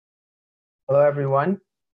Hello, everyone.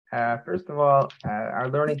 First of all, our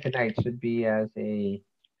learning tonight should be as a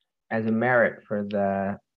merit for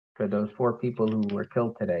those four people who were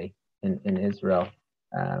killed today in Israel.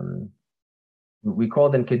 Um, we call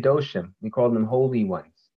them kedoshim. We call them holy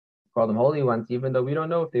ones. We call them holy ones, even though we don't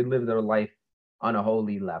know if they live their life on a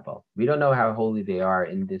holy level. We don't know how holy they are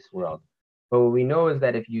in this world. But what we know is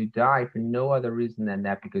that if you die for no other reason than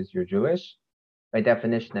that because you're Jewish, by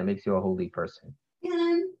definition, that makes you a holy person.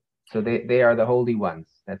 So they are the holy ones.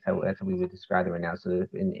 That's how we would describe them right now. So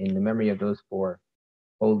in the memory of those four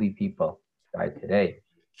holy people died today.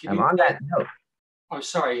 On that note, I'm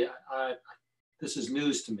sorry, this is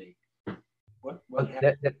news to me. What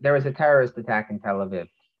happened? there was a terrorist attack in Tel Aviv.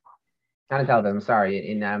 Not in Tel Aviv. I'm sorry,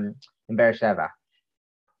 in Beersheba.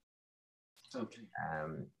 Okay.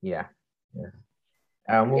 Yeah. It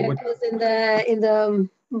was in the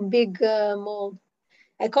big mall.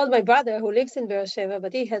 I called my brother who lives in Beersheba,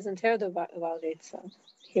 but he hasn't heard about it, so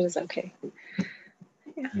he was okay.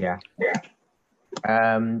 Yeah.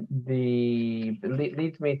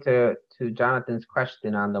 Leads me to Jonathan's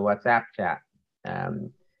question on the WhatsApp chat.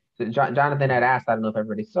 So Jonathan had asked, I don't know if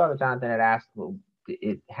everybody saw that Jonathan had asked, well,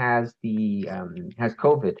 has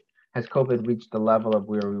COVID reached the level of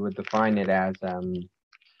where we would define it as a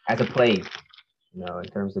plague, in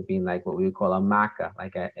terms of being like what we would call a makkah,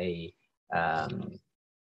 like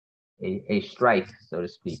a strike, so to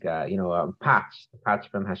speak, a patch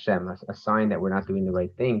from Hashem, a sign that we're not doing the right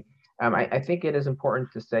thing. I think it is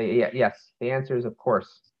important to say, yes, the answer is of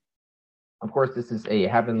course. Of course, this is a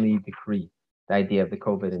heavenly decree. The idea of the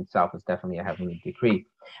COVID itself is definitely a heavenly decree.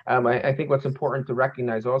 I think what's important to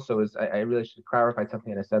recognize also is I really should clarify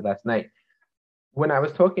something that I said last night. When I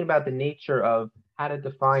was talking about the nature of how to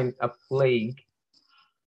define a plague,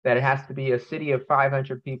 that it has to be a city of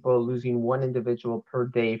 500 people losing one individual per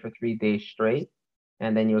day for 3 days straight,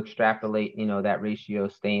 and then you extrapolate, that ratio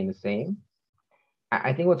staying the same.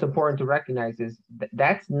 I think what's important to recognize is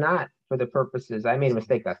that's not for the purposes, I made a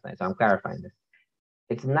mistake last night, so I'm clarifying this.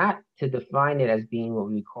 It's not to define it as being what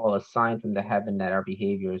we call a sign from the heaven that our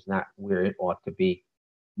behavior is not where it ought to be.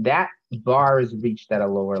 That bar is reached at a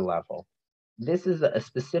lower level. This is a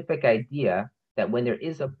specific idea that when there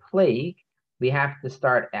is a plague, we have to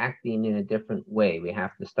start acting in a different way. We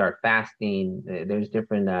have to start fasting. There's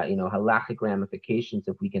different, halakhic ramifications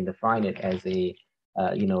if we can define it as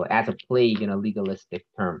as a plague in a legalistic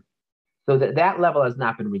term. So that level has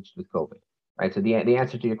not been reached with COVID, right? So the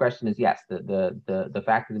answer to your question is yes. The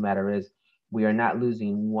fact of the matter is we are not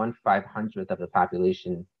losing 1/500th of the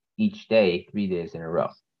population each day, 3 days in a row.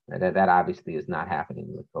 That obviously is not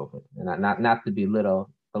happening with COVID, and not to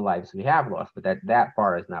belittle the lives we have lost, but that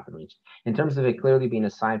bar has not been reached. In terms of it clearly being a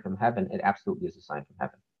sign from heaven, it absolutely is a sign from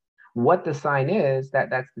heaven. What the sign is,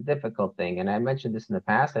 that's the difficult thing. And I mentioned this in the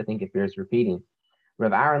past, I think it bears repeating.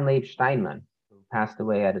 Rav Aaron Leib Steinman, who passed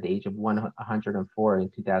away at the age of 104 in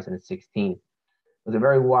 2016, was a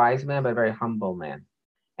very wise man, but a very humble man.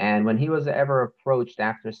 And when he was ever approached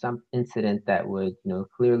after some incident that would,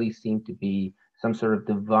 clearly seem to be some sort of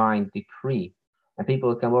divine decree, and people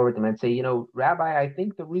would come over to him and say, Rabbi, I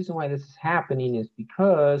think the reason why this is happening is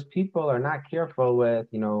because people are not careful with,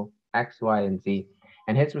 X, Y, and Z.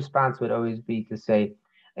 And his response would always be to say,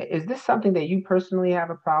 is this something that you personally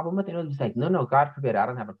have a problem with? And he's like, no, God forbid, I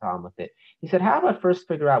don't have a problem with it. He said, how about first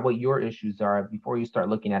figure out what your issues are before you start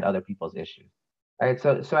looking at other people's issues? Right.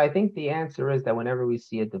 So I think the answer is that whenever we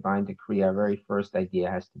see a divine decree, our very first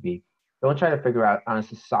idea has to be, don't try to figure out on a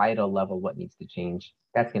societal level what needs to change.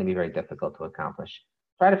 That's going to be very difficult to accomplish.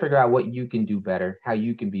 Try to figure out what you can do better, how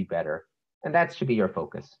you can be better. And that should be your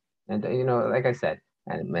focus. And, like I said,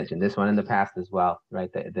 and I mentioned this one in the past as well,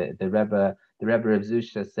 right? The Rebbe of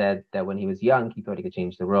Zusha said that when he was young, he thought he could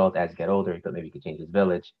change the world. As he got older, he thought maybe he could change his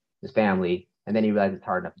village, his family, and then he realized it's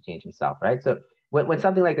hard enough to change himself, right? So when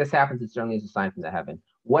something like this happens, it certainly is a sign from the heaven.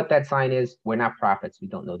 What that sign is, we're not prophets. We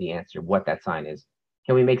don't know the answer, what that sign is.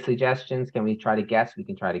 Can we make suggestions? Can we try to guess? We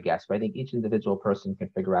can try to guess, but I think each individual person can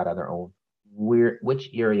figure out on their own which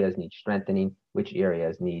areas need strengthening, which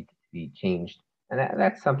areas need to be changed. And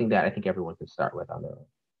that's something that I think everyone could start with on their own.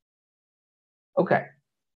 Okay.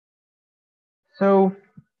 So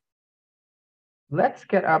let's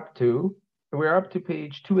get we're up to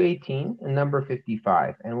page 218 and number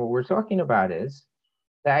 55. And what we're talking about is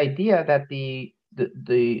the idea that the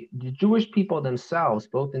Jewish people themselves,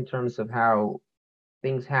 both in terms of how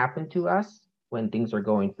things happen to us when things are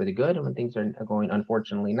going for the good and when things are going,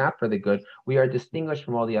 unfortunately, not for the good, we are distinguished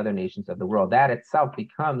from all the other nations of the world. That itself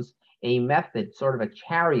becomes a method, sort of a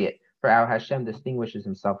chariot for how Hashem distinguishes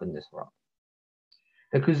himself in this world.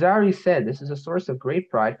 The Kuzari said this is a source of great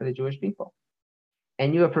pride for the Jewish people.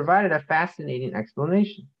 and you have provided a fascinating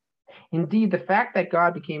explanation. Indeed, the fact that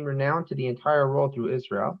God became renowned to the entire world through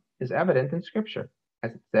Israel is evident in Scripture,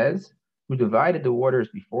 as it says, who divided the waters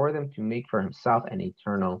before them to make for himself an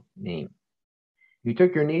eternal name. You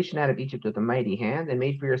took your nation out of Egypt with a mighty hand and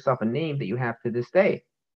made for yourself a name that you have to this day,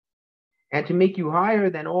 and to make you higher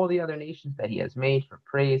than all the other nations that he has made for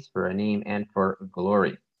praise, for a name, and for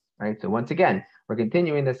glory. Right? So once again, we're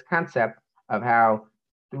continuing this concept of how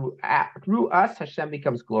through us, Hashem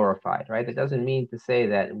becomes glorified, right? That doesn't mean to say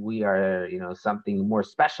that we are, something more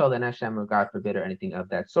special than Hashem, or God forbid, or anything of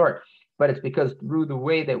that sort. But it's because through the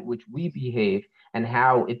way that which we behave and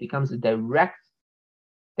how it becomes a direct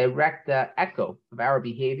echo of our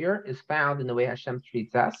behavior is found in the way Hashem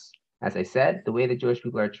treats us. As I said, the way the Jewish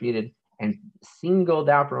people are treated and singled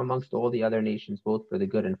out from amongst all the other nations, both for the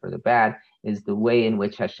good and for the bad, is the way in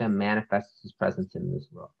which Hashem manifests his presence in this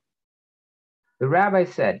world. The rabbi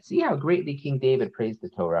said, see how greatly King David praised the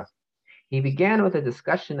Torah. He began with a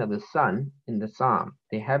discussion of the sun in the psalm.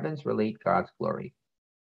 The heavens relate God's glory.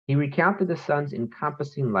 He recounted the sun's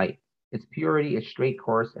encompassing light, its purity, its straight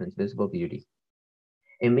course, and its visible beauty.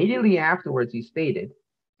 Immediately afterwards, he stated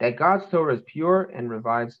that God's Torah is pure and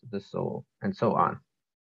revives the soul, and so on. It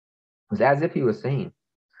was as if he was saying,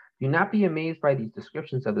 do not be amazed by these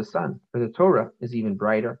descriptions of the sun, for the Torah is even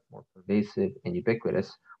brighter, more pervasive and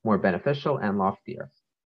ubiquitous, more beneficial and loftier.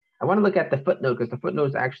 I want to look at the footnote, because the footnote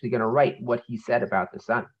is actually going to write what he said about the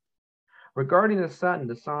sun. Regarding the sun,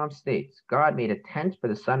 the psalm states, God made a tent for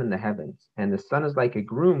the sun in the heavens, and the sun is like a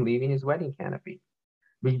groom leaving his wedding canopy,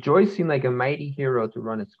 rejoicing like a mighty hero to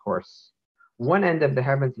run its course. One end of the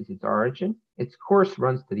heavens is its origin, its course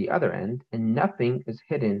runs to the other end, and nothing is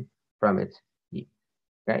hidden from its heat.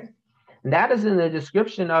 Okay? And that is in the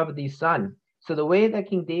description of the sun. So the way that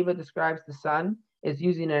King David describes the sun is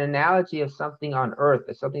using an analogy of something on earth,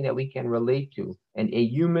 as something that we can relate to, and a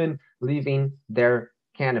human leaving their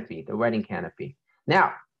canopy, the wedding canopy.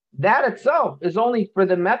 Now, that itself is only for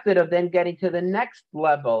the method of then getting to the next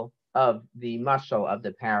level of the mashal of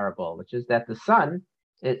the parable, which is that the sun,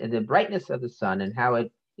 the brightness of the sun, and how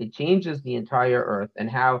it changes the entire earth,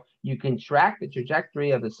 and how you can track the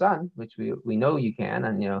trajectory of the sun, which we know you can,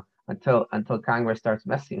 and until Congress starts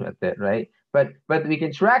messing with it, right? But we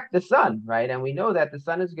can track the sun, right? And we know that the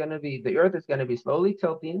earth is going to be slowly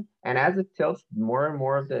tilting, and as it tilts, more and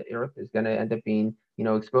more of the earth is going to end up being,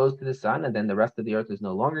 exposed to the sun, and then the rest of the earth is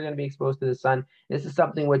no longer going to be exposed to the sun. This is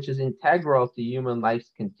something which is integral to human life's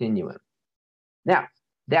continuum. Now,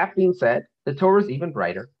 that being said, the Torah is even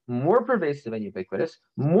brighter, more pervasive and ubiquitous,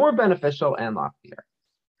 more beneficial and loftier.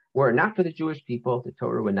 Were it not for the Jewish people, the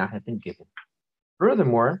Torah would not have been given.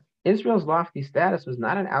 Furthermore, Israel's lofty status was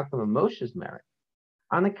not an outcome of Moshe's merit.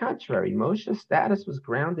 On the contrary, Moshe's status was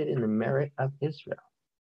grounded in the merit of Israel.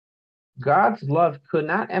 God's love could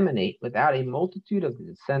not emanate without a multitude of the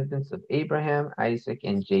descendants of Abraham, Isaac,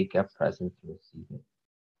 and Jacob present to receive it.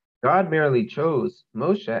 God merely chose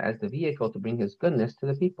Moshe as the vehicle to bring his goodness to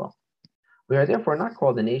the people. We are therefore not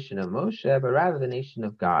called the nation of Moshe, but rather the nation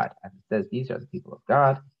of God. As it says, these are the people of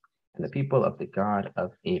God and the people of the God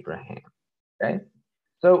of Abraham. Okay?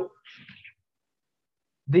 So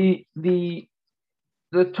the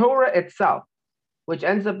Torah itself, which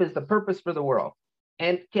ends up as the purpose for the world,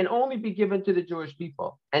 and can only be given to the Jewish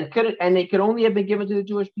people, and it could only have been given to the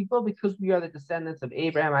Jewish people because we are the descendants of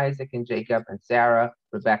Abraham, Isaac, and Jacob, and Sarah,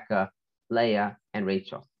 Rebecca, Leah, and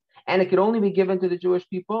Rachel. And it could only be given to the Jewish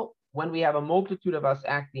people when we have a multitude of us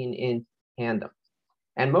acting in tandem.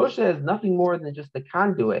 And Moshe is nothing more than just the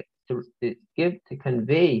conduit to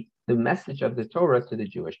convey the message of the Torah to the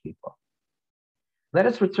Jewish people. Let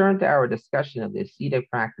us return to our discussion of the ascetic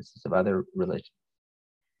practices of other religions.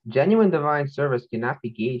 Genuine divine service cannot be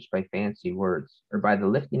gauged by fancy words, or by the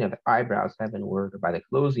lifting of eyebrows heavenward, or by the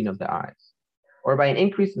closing of the eyes, or by an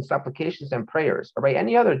increase in supplications and prayers, or by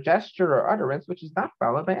any other gesture or utterance which is not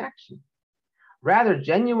followed by action. Rather,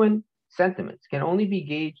 genuine sentiments can only be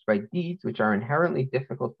gauged by deeds which are inherently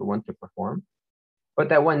difficult for one to perform, but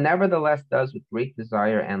that one nevertheless does with great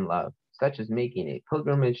desire and love, such as making a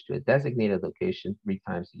pilgrimage to a designated location 3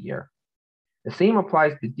 times a year. The same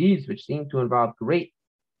applies to deeds which seem to involve great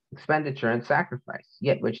expenditure and sacrifice,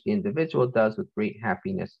 yet which the individual does with great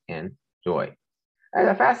happiness and joy. That's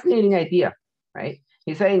a fascinating idea, right?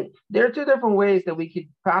 He's saying there are 2 different ways that we could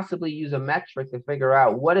possibly use a metric to figure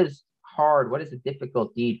out what is hard, what is a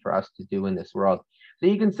difficult deed for us to do in this world. So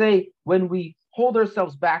you can say when we hold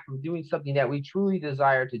ourselves back from doing something that we truly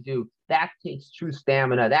desire to do, that takes true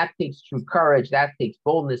stamina, that takes true courage, that takes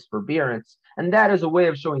boldness, forbearance, and that is a way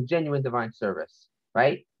of showing genuine divine service,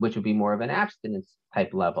 right? Which would be more of an abstinence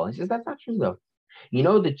type level. He says that's not true though.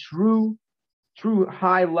 The true true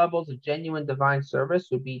high levels of genuine divine service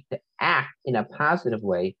would be to act in a positive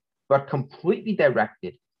way, but completely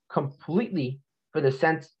directed, completely for the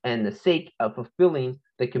sense and the sake of fulfilling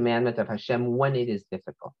the commandment of Hashem when it is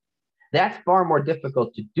difficult. That's far more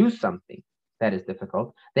difficult to do something that is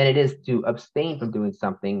difficult than it is to abstain from doing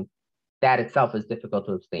something that itself is difficult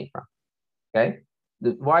to abstain from. Okay?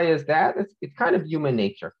 Why is that? It's kind of human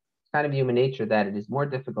nature. It's kind of human nature that it is more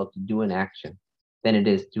difficult to do an action than it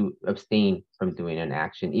is to abstain from doing an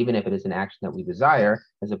action, even if it is an action that we desire,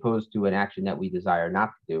 as opposed to an action that we desire not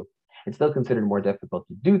to do. It's still considered more difficult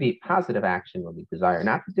to do the positive action when we desire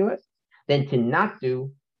not to do it than to not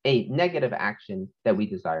do a negative action that we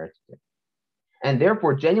desire to do. And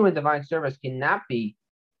therefore, genuine divine service cannot be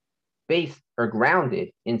based or grounded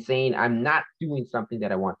in saying, I'm not doing something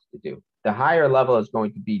that I want to do. The higher level is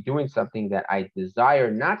going to be doing something that I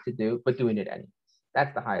desire not to do, but doing it anyways.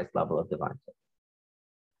 That's the highest level of divine service.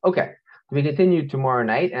 Okay, we continue tomorrow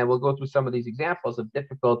night, and we'll go through some of these examples of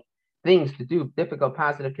difficult things to do, difficult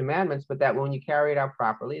positive commandments, but that when you carry it out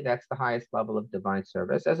properly, that's the highest level of divine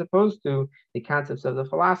service, as opposed to the concepts of the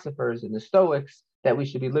philosophers and the Stoics that we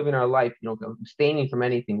should be living our life, abstaining from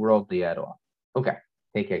anything worldly at all. Okay,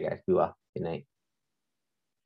 take care, guys. Be well. Good night.